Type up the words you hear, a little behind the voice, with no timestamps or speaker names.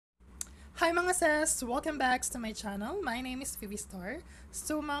Hi mga sis! Welcome back to my channel. My name is Fifi Star.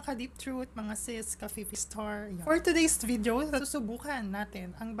 So mga ka-deep truth, mga sis, ka-Fifi Star. Yan. For today's video, susubukan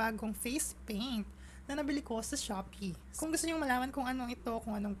natin ang bagong face paint na nabili ko sa Shopee. Kung gusto niyo malaman kung anong ito,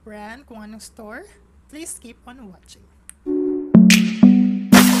 kung anong brand, kung anong store, please keep on watching.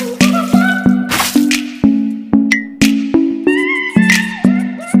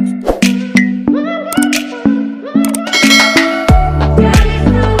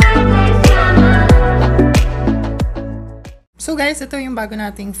 So guys, ito yung bago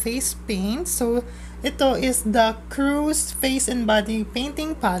nating face paint. So ito is the Cruise Face and Body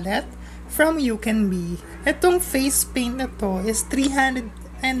Painting Palette from UCANBE. Itong face paint na to is 319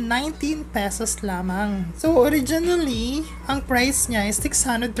 pesos lamang. So originally, ang price niya is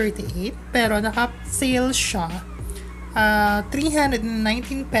 638 pero naka-sale siya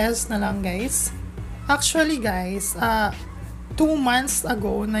 319 pesos na lang guys. Actually guys, 2 months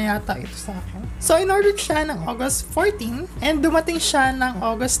ago na yata ito sa akin. So, in-order siya ng August 14 and dumating siya ng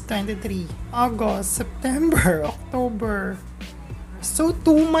August 23. August, September, October. So,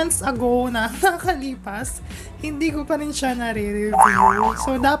 2 months ago na nakalipas, hindi ko pa rin siya nare-review.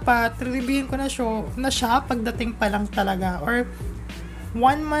 So, dapat reviewin ko na siya pagdating pa lang talaga or 1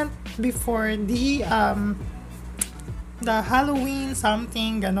 month before the Halloween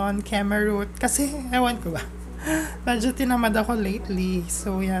something, ganon, Kemerut. Kasi, ewan ko ba. Medyo tinamad ako lately.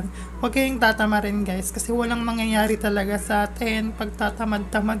 So, yan. Huwag kayong tatamarin, guys. Kasi walang mangyayari talaga sa atin pag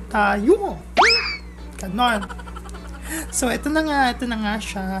tatamad-tamad tayo. Ganon. So, ito na nga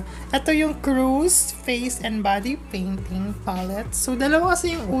siya. Ito yung Cruise Face and Body Painting Palette. So, dalawa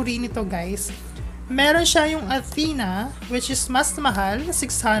kasi yung uri nito, guys. Meron siya yung Athena, which is mas mahal,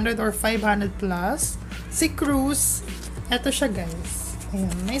 600 or 500 plus. Si Cruise, ito siya, guys.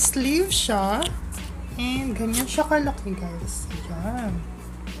 Ayan. May sleeve siya. And ganyan siya kalaki guys. Ayan.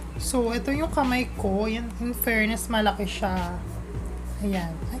 So, ito yung kamay ko. Yan, in fairness, malaki siya.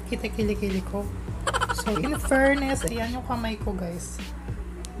 Ayan. Ay, kita-kili-kili ko. So, in fairness, ayan yung kamay ko guys.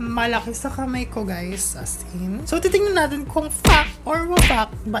 Malaki sa kamay ko guys. As in. So, titingnan natin kung fact or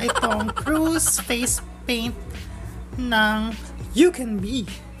wapak ba itong Cruise Face Paint ng UCANBE.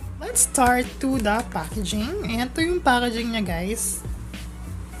 Let's start to the packaging. Ayan, ito yung packaging niya guys.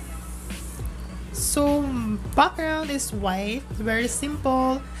 So, background is white, very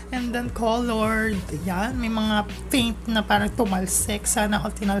simple, and then colored. Yan, may mga paint na parang tumalsik. Sana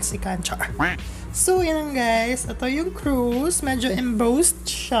all tinalsikan. Char. So, yan guys. Ito yung Cruise. Medyo embossed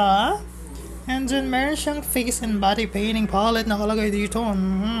siya. And then, meron siyang face and body painting palette na nakalagay dito.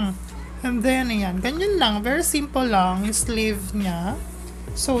 And then, ayan. Ganyan lang. Very simple lang yung sleeve niya.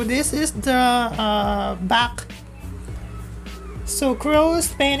 So, this is the back. So,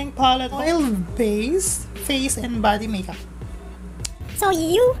 Cruise Painting Palette Oil-Based Face and Body Makeup. So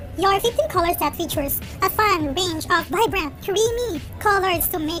your 15 color set features a fun range of vibrant, creamy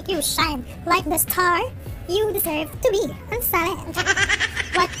colors to make you shine like the star you deserve to be. Ang salad.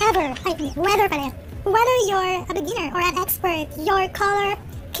 Whether you're a beginner or an expert, your color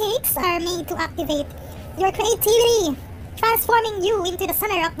cakes are made to activate your creativity, transforming you into the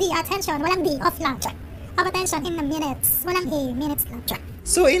center of the attention. Walang D of lang. Of attention in the minutes. Walang A, minutes lang.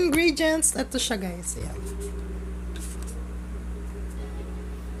 So, ingredients, ito siya guys. Ayan.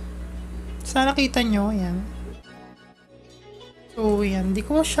 Sana kita nyo, ayan. So, ayan. Di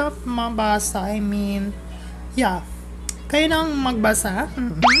ko siya mabasa. I mean, yeah. Kayo nang magbasa.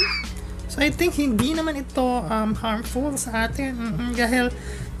 So, I think hindi naman ito harmful sa atin. Dahil,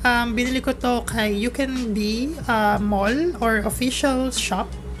 binili ko to kay UCANBE mall or official shop.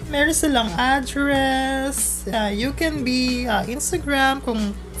 Meron silang address, UCANBE, Instagram,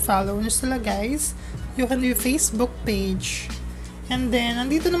 kung follow nyo sila guys. UCANBE Facebook page. And then,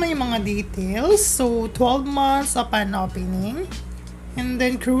 nandito naman yung mga details. So, 12 months upon opening. And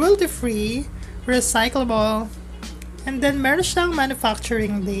then, cruelty-free, recyclable. And then, meron siyang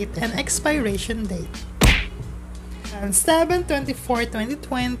manufacturing date and expiration date. And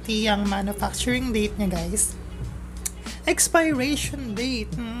 7/24/2020 ang manufacturing date niya guys. Expiration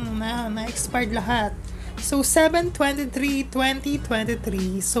date, na-expired lahat. So,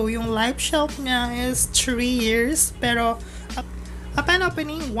 7/23/2023. So, yung life shelf niya is 3 years. Pero, upon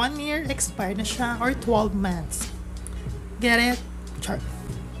opening, 1 year expired na siya or 12 months. Get it? Chart.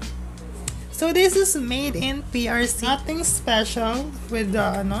 So, this is made in PRC. Nothing special with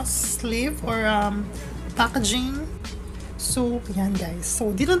the sleeve or packaging. So, yan guys.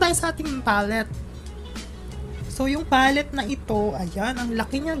 So, dito tayo sa ating palette. So, yung palette na ito, ayan, ang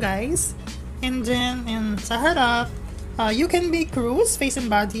laki niya guys. And then, sa harap, UCANBE Cruise Face and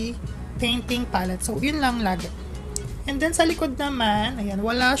Body Painting Palette. So, yun lang lagi. And then sa likod naman, ayan,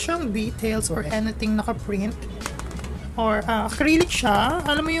 wala siyang details or anything naka-print. Or acrylic siya.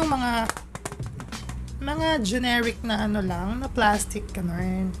 Alam mo yung mga generic na ano lang, na plastic,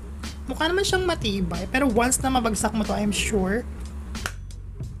 ganun. Mukha naman siyang matibay. Pero once na mabagsak mo to, I'm sure,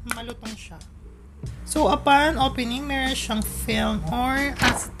 malutong siya. So, upon opening, meron siyang film or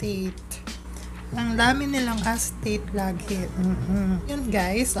acetate. Ang dami nilang acetate lagi. Yun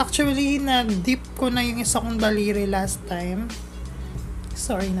guys, actually, na-dip ko na yung isa kong daliri last time.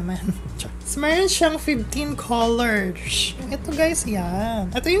 Sorry naman. So, meron siyang 15 colors. Ito guys,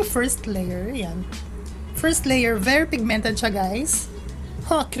 yan. Ito yung first layer, yan. First layer, very pigmented siya guys.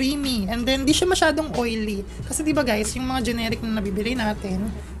 Creamy. And then, di siya masyadong oily. Kasi diba guys, yung mga generic na nabibili natin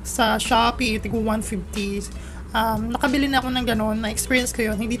sa Shopee, tig 150. Nakabili na ako ng ganon, na-experience ko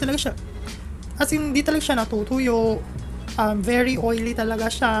yun. Hindi talaga siya, as in, hindi talaga siya natutuyo. Very oily talaga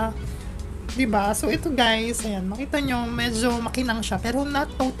siya. Diba? So, ito guys, ayan, makita nyo, medyo makinang siya, pero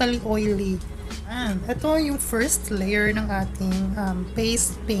not totally oily. Ito yung first layer ng ating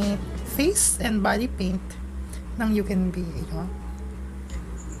face paint, face and body paint ng UCANBE.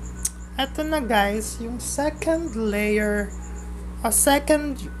 Ito na guys, yung second layer,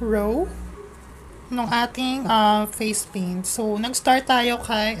 second row ng ating face paint. So, nag-start tayo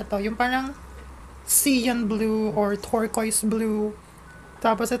kay, ito, yung parang cyan blue or turquoise blue.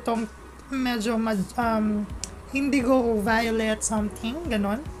 Tapos itong medyo indigo violet something,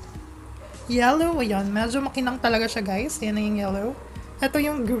 ganon. Yellow, ayan, medyo makinang talaga siya guys. Yan na yung yellow. Ito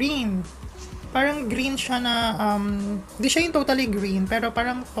yung green. Parang green siya na, di siya yung totally green, pero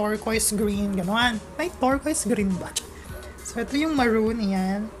parang turquoise green, gano'n. May turquoise green ba? So, ito yung maroon,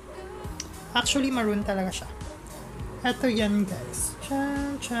 yan. Actually, maroon talaga siya. Ito yan, guys.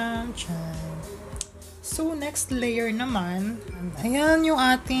 Chan, chan, chan. So, next layer naman, ayan yung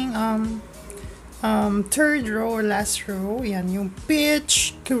ating, third row or last row. Yan, yung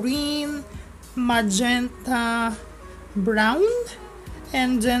peach, green, magenta, brown,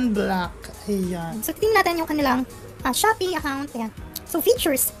 and then black. Ayan. So, tingnan natin yung kanilang Shopee account. Ayan. So,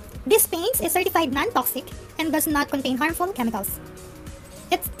 features. This paint is certified non-toxic and does not contain harmful chemicals.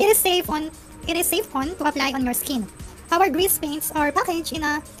 It is safe on to apply on your skin. Our grease paints are packaged in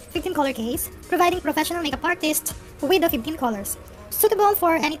a 15-color case, providing professional makeup artists with the 15 colors, suitable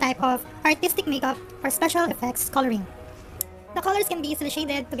for any type of artistic makeup or special effects coloring. The colors can be easily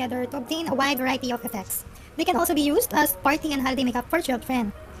shaded together to obtain a wide variety of effects. They can also be used as party and holiday makeup for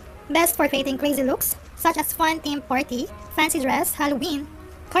children. Best for creating crazy looks, such as fun-themed party, fancy dress, Halloween,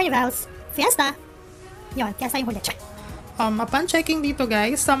 carnivals, fiesta. Yon, fiesta yung huli. Upon checking dito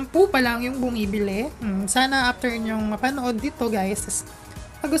guys, 10 pa lang yung bumibili. Sana after nyong mapanood dito guys,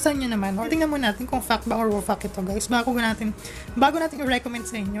 pagustuhan nyo naman. O tingnan mo natin kung fact ba or fact ito guys. Bago natin i-recommend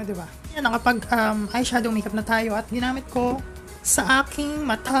sa inyo, di ba? Yan, nakapag eyeshadow makeup na tayo at ginamit ko sa aking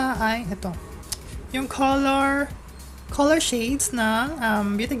mata ay ito. Yung color shades ng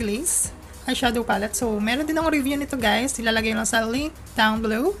Beauty Glaze eyeshadow palette. So, meron din akong review nito guys. Ilalagay lang sa link down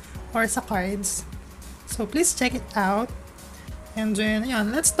below or sa cards. So, please check it out. And then,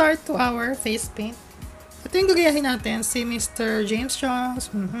 ayan, let's start to our face paint. Ito yung gagayahin natin, si Mr. James Jones.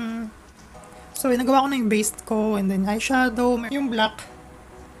 So, nagawa ko na yung base ko and then eyeshadow, yung black.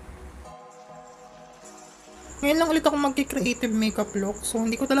 Ngayon lang ulit ako magki-creative makeup look. So,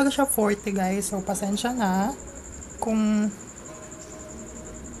 hindi ko talaga siya forte, guys. So, pasensya na. Kung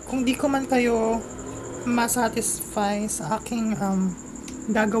di ko man kayo masatisfy sa aking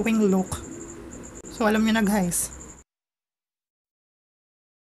gagawing look. So, alam nyo na, guys.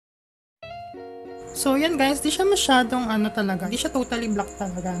 So, yan, guys. Di siya masyadong talaga. Di siya totally black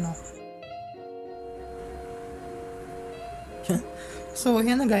talaga, no? So,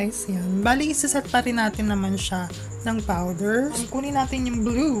 yan na guys. Yan. Bali, isiset pa rin natin naman siya ng powder. Kunin natin yung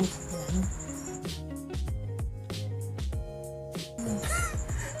blue. Yan.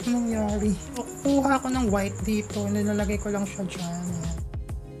 Anong nangyari? Kukuha ko ng white dito. Nilalagay ko lang siya dyan. Yan.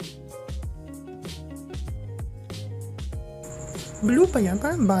 Blue pa yan.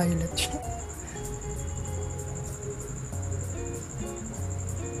 Parang violet siya.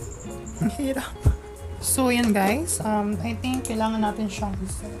 Ang hirap. So, yan guys. I think kailangan natin siyang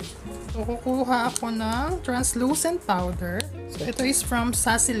iset. So, kukuha ako ng translucent powder. So, ito is from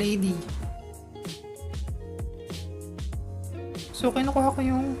Sassy Lady. So, kinukuha ko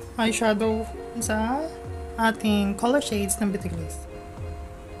yung eyeshadow sa ating color shades ng Beauty Glaze.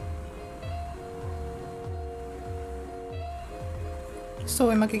 So,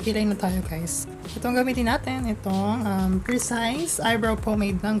 magkikilay na tayo guys. Itong gamitin natin, itong Precise Eyebrow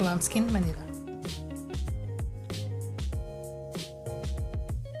Pomade ng Glam Skin Manila.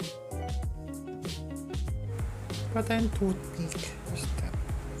 Kuha tayong toothpick.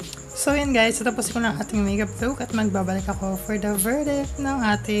 So yun guys, tapos ko lang ating makeup look at magbabalik ako for the verdict ng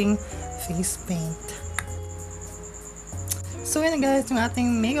ating face paint. So yun guys, yung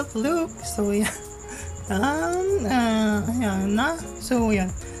ating makeup look. So yan. Ayan na. So yan.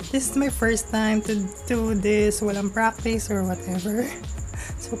 This is my first time to do this. Walang practice or whatever.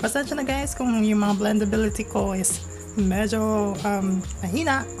 So pasensya na guys kung yung mga blendability ko is medyo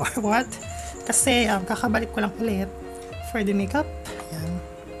mahina or what. Kasi kakabalik ko lang ulit for the makeup. Ayan.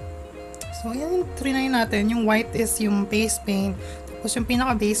 So yan, trinay natin. Yung white is yung face paint. Tapos yung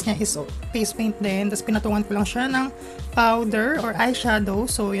pinaka-base niya is face paint din. Tapos pinatungan ko lang siya ng powder or eyeshadow.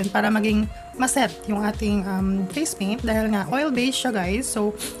 So yan, para maging maset yung ating face paint. Dahil nga oil base siya guys.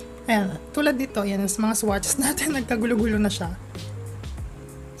 So ayan, tulad dito, yan, sa mga swatches natin, nagkagulo-gulo na siya.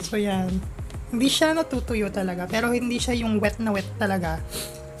 So yan, hindi siya natutuyo talaga. Pero hindi siya yung wet na wet talaga.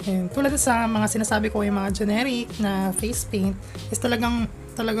 Ayan, tulad sa mga sinasabi ko, yung mga generic na face paint is talagang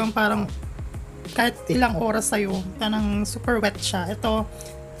parang kahit ilang oras sa'yo, parang super wet siya. Ito,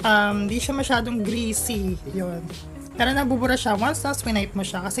 di siya masyadong greasy. Yun. Pero nabubura siya once na swipe mo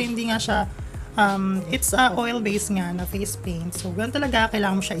siya. Kasi hindi nga siya, it's a oil-based nga na face paint. So, ganun talaga,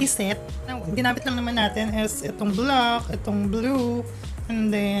 kailangan mo siya iset. Ginamit lang naman natin is itong black, itong blue,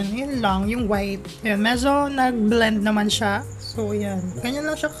 and then, yun lang, yung white. Yun, medyo nag-blend naman siya. So, yan. Ganyan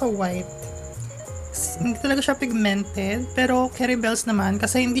lang siya ka-white. Hindi talaga siya pigmented, pero carry bells naman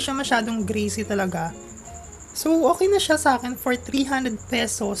kasi hindi siya masyadong greasy talaga. So, okay na siya sa akin for 300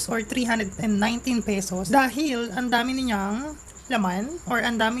 pesos or 319 pesos dahil ang dami niyang laman or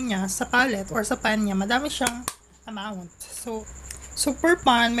ang dami niya sa palette or sa pan niya. Madami siyang amount. So per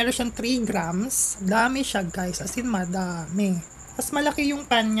pan, meron siyang 3 grams. Dami siya guys, as in madami. Mas malaki yung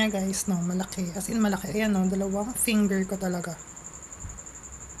pan niya guys, no? Malaki. As in malaki. Ayan, no? Dalawang finger ko talaga.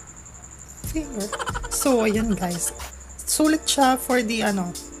 So, ayan guys. Sulit siya for the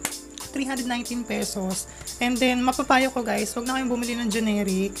 319 pesos. And then, mapapayo ko guys, huwag na kayong bumili ng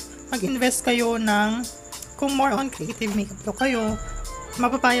generic. Mag-invest kayo ng, kung more on creative makeup look kayo,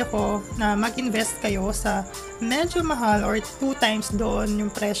 mapapayo ko na mag-invest kayo sa medyo mahal or 2 times doon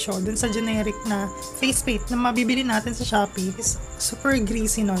yung presyo doon sa generic na face paint na mabibili natin sa Shopee. Is super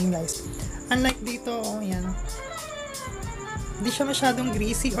greasy nun guys. Unlike dito, ayan. Hindi siya masyadong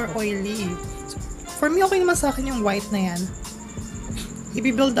greasy or oily. So, for me, okay naman sa akin yung white na yan.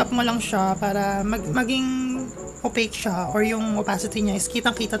 I-build up mo lang siya para maging opaque siya or yung opacity niya is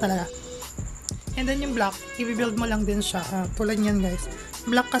kitang-kita talaga. And then yung black, i-build mo lang din siya. Tulad niyan guys.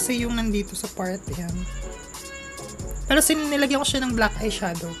 Black kasi yung nandito sa part. Yan. Pero nilagyan ko siya ng black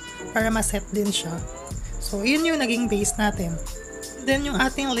eyeshadow para ma-set din siya. So, yun yung naging base natin. Then yung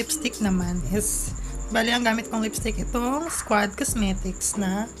ating lipstick naman is bali, ang gamit kong lipstick itong Squad Cosmetics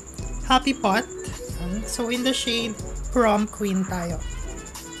na Happy Pot. Ayan. So, in the shade Prom Queen tayo.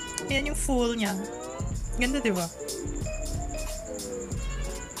 Ayan yung full niya. Ganda, diba?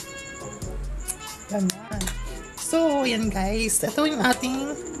 Ganyan. So, ayan guys. Ito yung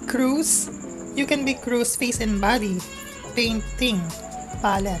ating cruise. UCANBE Cruise Face and Body Painting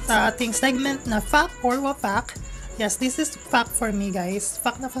Palette. Sa ating segment na FAC or WAFAC. Yes, this is fact for me guys.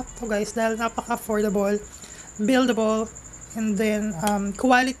 Fact na fact to guys dahil napaka-affordable, buildable, and then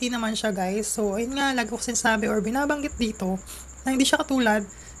quality naman siya guys. So, ayun nga, lagi ko sinasabi or binabanggit dito na hindi siya katulad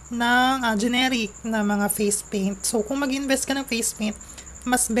ng generic na mga face paint. So, kung mag-invest ka ng face paint,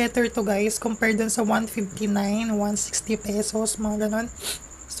 mas better to guys compared dun sa 159, 160 pesos, mga ganon.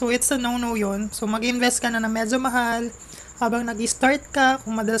 So, it's a no-no yun. So, mag-invest ka na medyo mahal habang nag-start ka,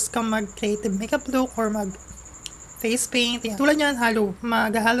 kung madalas ka mag-creative makeup look or face paint. Yan. Tulad yan,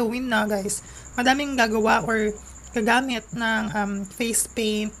 mag-Halloween na guys. Madaming gagawa or gagamit ng face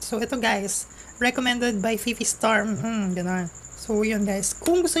paint. So, ito guys, recommended by Fifi Storm. Ganun. So, yun guys.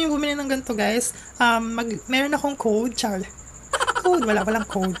 Kung gusto nyo bumili ng ganito guys, meron akong code, char. Code, walang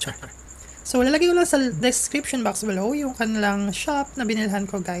code, char. So, lalagay ko lang sa description box below yung kanilang shop na binilhan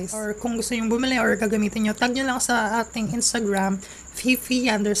ko guys. Or kung gusto nyo bumili or gagamitin nyo, tag nyo lang sa ating Instagram,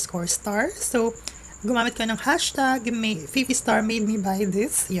 Fifi_star. So, gumamit ko ng hashtag FifiStar made me buy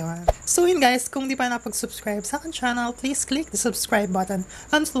this. Yun. So yun guys, kung di pa napag-subscribe sa aking channel, please click the subscribe button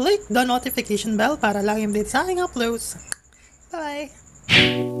and click the notification bell para lagi update sa aking uploads. Bye!